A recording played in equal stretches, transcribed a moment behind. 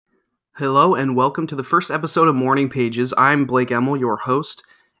Hello and welcome to the first episode of Morning Pages. I'm Blake Emmel, your host,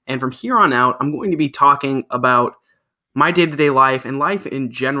 and from here on out, I'm going to be talking about my day-to-day life and life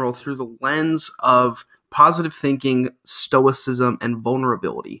in general through the lens of positive thinking, stoicism, and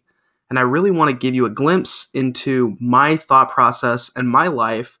vulnerability. And I really want to give you a glimpse into my thought process and my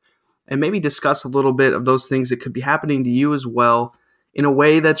life, and maybe discuss a little bit of those things that could be happening to you as well in a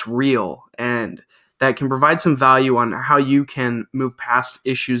way that's real and that can provide some value on how you can move past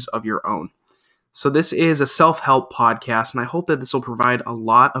issues of your own. So this is a self-help podcast, and I hope that this will provide a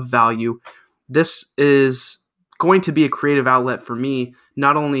lot of value. This is going to be a creative outlet for me,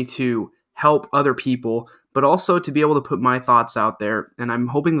 not only to help other people, but also to be able to put my thoughts out there. And I'm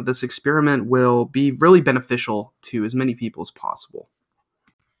hoping that this experiment will be really beneficial to as many people as possible.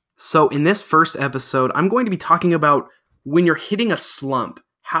 So in this first episode, I'm going to be talking about when you're hitting a slump,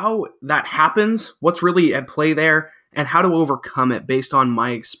 how that happens, what's really at play there, and how to overcome it based on my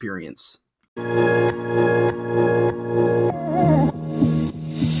experience.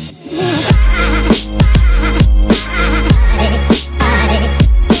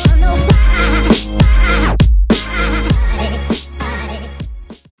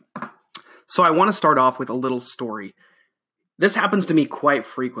 So I want to start off with a little story. This happens to me quite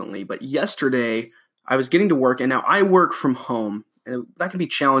frequently, but yesterday I was getting to work, and now I work from home, and that can be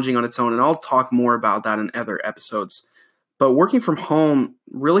challenging on its own, and I'll talk more about that in other episodes. But working from home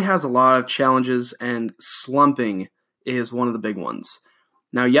really has a lot of challenges, and slumping is one of the big ones.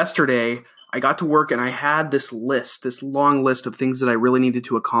 Now, yesterday, I got to work, and I had this long list of things that I really needed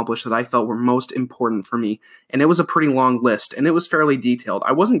to accomplish that I felt were most important for me. And it was a pretty long list, and it was fairly detailed.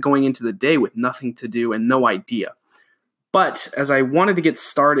 I wasn't going into the day with nothing to do and no idea. But as I wanted to get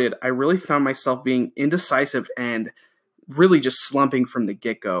started, I really found myself being indecisive and really just slumping from the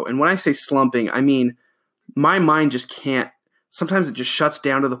get-go. And when I say slumping, I mean my mind just can't, sometimes it just shuts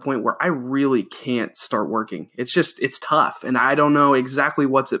down to the point where I really can't start working. It's tough, and I don't know exactly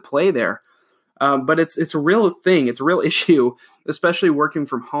what's at play there. But it's a real thing. It's a real issue, especially working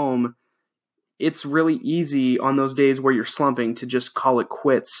from home. It's really easy on those days where you're slumping to just call it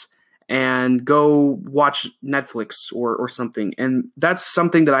quits and go watch Netflix or something. And that's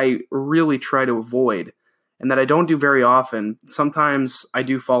something that I really try to avoid and that I don't do very often. Sometimes I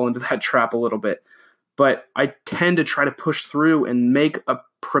do fall into that trap a little bit, but I tend to try to push through and make a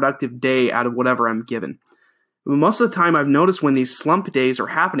productive day out of whatever I'm given. Most of the time, I've noticed when these slump days are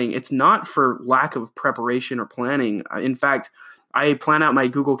happening, it's not for lack of preparation or planning. In fact, I plan out my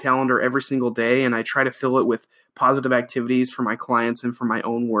Google Calendar every single day, and I try to fill it with positive activities for my clients and for my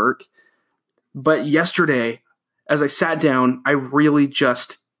own work. But yesterday, as I sat down, I really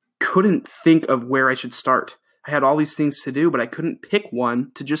just couldn't think of where I should start. I had all these things to do, but I couldn't pick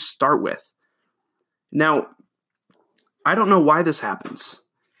one to just start with. Now, I don't know why this happens.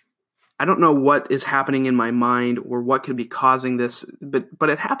 I don't know what is happening in my mind or what could be causing this, but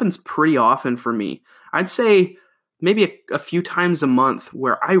it happens pretty often for me. I'd say maybe a few times a month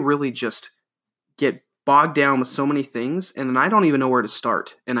where I really just get bogged down with so many things, and then I don't even know where to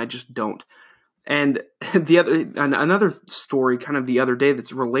start, and I just don't. And another story kind of the other day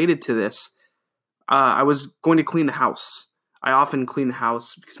that's related to this, I was going to clean the house. I often clean the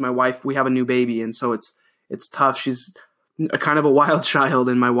house because my wife, we have a new baby, and so it's tough. She's a kind of a wild child,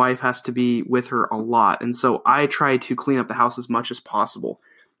 and my wife has to be with her a lot. And so I try to clean up the house as much as possible.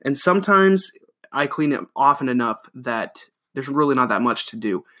 And sometimes I clean it often enough that there's really not that much to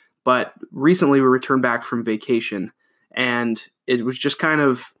do. But recently we returned back from vacation, and it was just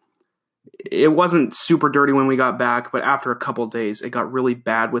it wasn't super dirty when we got back, but after a couple of days, it got really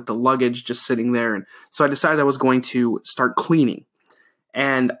bad with the luggage just sitting there. And so I decided I was going to start cleaning,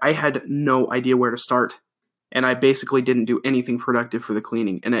 and I had no idea where to start. And I basically didn't do anything productive for the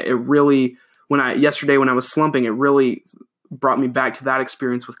cleaning. And it really, yesterday when I was slumping, it really brought me back to that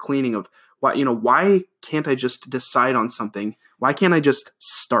experience with cleaning of why can't I just decide on something? Why can't I just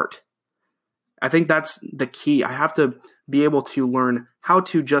start? I think that's the key. I have to be able to learn how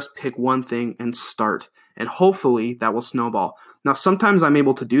to just pick one thing and start. And hopefully that will snowball. Now, sometimes I'm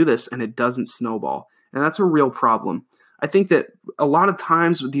able to do this and it doesn't snowball. And that's a real problem. I think that a lot of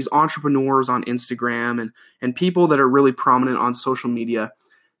times with these entrepreneurs on Instagram and people that are really prominent on social media,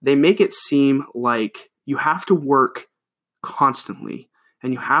 they make it seem like you have to work constantly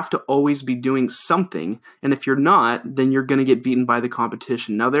and you have to always be doing something. And if you're not, then you're going to get beaten by the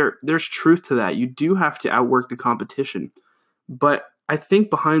competition. Now, there's truth to that. You do have to outwork the competition. But I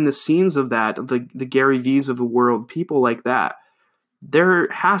think behind the scenes of that, the Gary V's of the world, people like that, there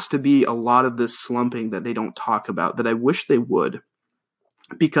has to be a lot of this slumping that they don't talk about that I wish they would,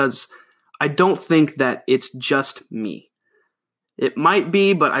 because I don't think that it's just me. It might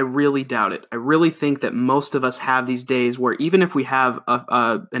be, but I really doubt it. I really think that most of us have these days where even if we have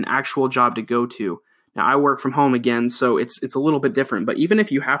an actual job to go to, now I work from home again, so it's a little bit different. But even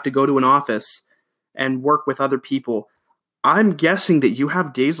if you have to go to an office and work with other people, I'm guessing that you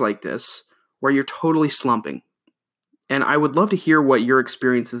have days like this where you're totally slumping. And I would love to hear what your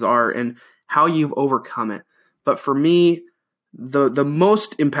experiences are and how you've overcome it. But for me, the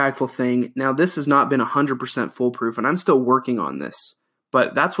most impactful thing, now this has not been 100% foolproof, and I'm still working on this,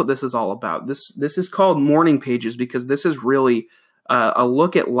 but that's what this is all about. This is called Morning Pages because this is really a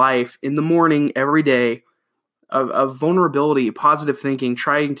look at life in the morning every day of vulnerability, positive thinking,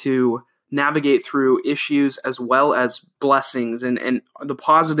 trying to navigate through issues as well as blessings and the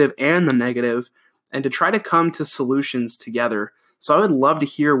positive and the negative, and to try to come to solutions together. So I would love to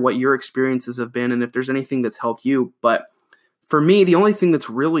hear what your experiences have been and if there's anything that's helped you. But for me, the only thing that's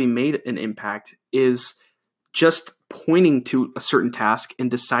really made an impact is just pointing to a certain task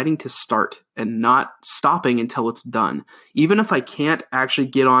and deciding to start and not stopping until it's done. Even if I can't actually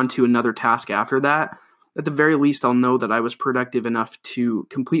get on to another task after that, at the very least, I'll know that I was productive enough to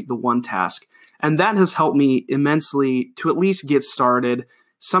complete the one task. And that has helped me immensely to at least get started.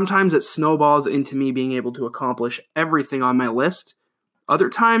 Sometimes it snowballs into me being able to accomplish everything on my list. Other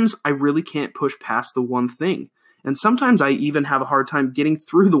times, I really can't push past the one thing. And sometimes I even have a hard time getting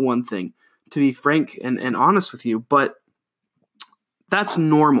through the one thing, to be frank and honest with you. But that's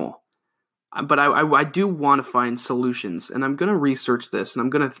normal. But I do want to find solutions, and I'm going to research this, and I'm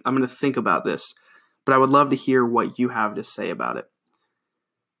going to think about this. But I would love to hear what you have to say about it.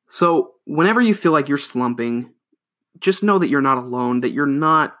 So whenever you feel like you're slumping, just know that you're not alone, that you're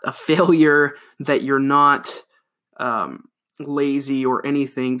not a failure, that you're not lazy or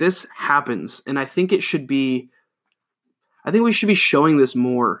anything. This happens, and I think we should be showing this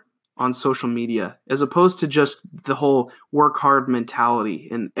more on social media as opposed to just the whole work hard mentality,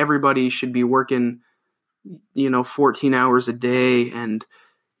 and everybody should be working 14 hours a day, and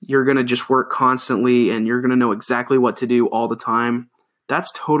you're going to just work constantly and you're going to know exactly what to do all the time.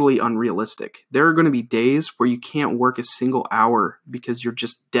 That's totally unrealistic. There are going to be days where you can't work a single hour because you're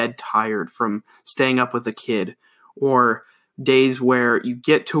just dead tired from staying up with a kid, or days where you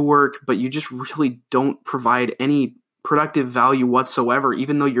get to work but you just really don't provide any productive value whatsoever,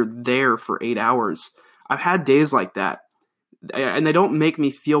 even though you're there for 8 hours. I've had days like that, and they don't make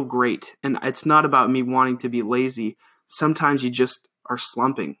me feel great. And it's not about me wanting to be lazy. Sometimes you just are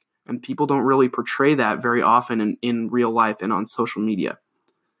slumping, and people don't really portray that very often in real life and on social media.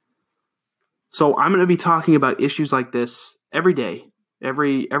 So I'm going to be talking about issues like this every day.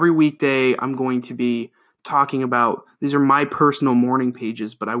 Every weekday, I'm going to be talking about, these are my personal morning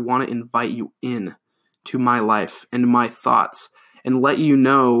pages, but I want to invite you in to my life and my thoughts and let you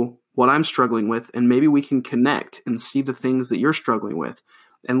know what I'm struggling with, and maybe we can connect and see the things that you're struggling with,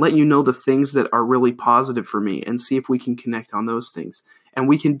 and let you know the things that are really positive for me and see if we can connect on those things. And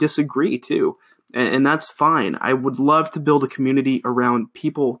we can disagree too, and that's fine. I would love to build a community around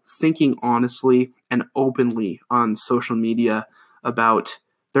people thinking honestly and openly on social media about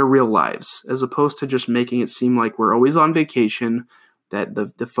their real lives, as opposed to just making it seem like we're always on vacation, that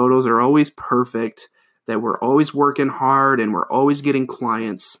the photos are always perfect, that we're always working hard and we're always getting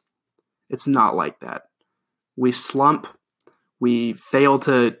clients. It's not like that. We slump. We fail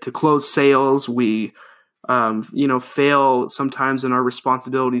to close sales. We, fail sometimes in our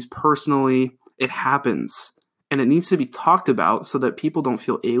responsibilities personally. It happens, and it needs to be talked about so that people don't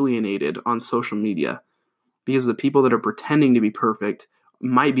feel alienated on social media, because the people that are pretending to be perfect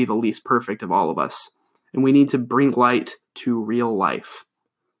might be the least perfect of all of us, and we need to bring light to real life.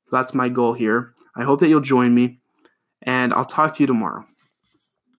 That's my goal here. I hope that you'll join me, and I'll talk to you tomorrow.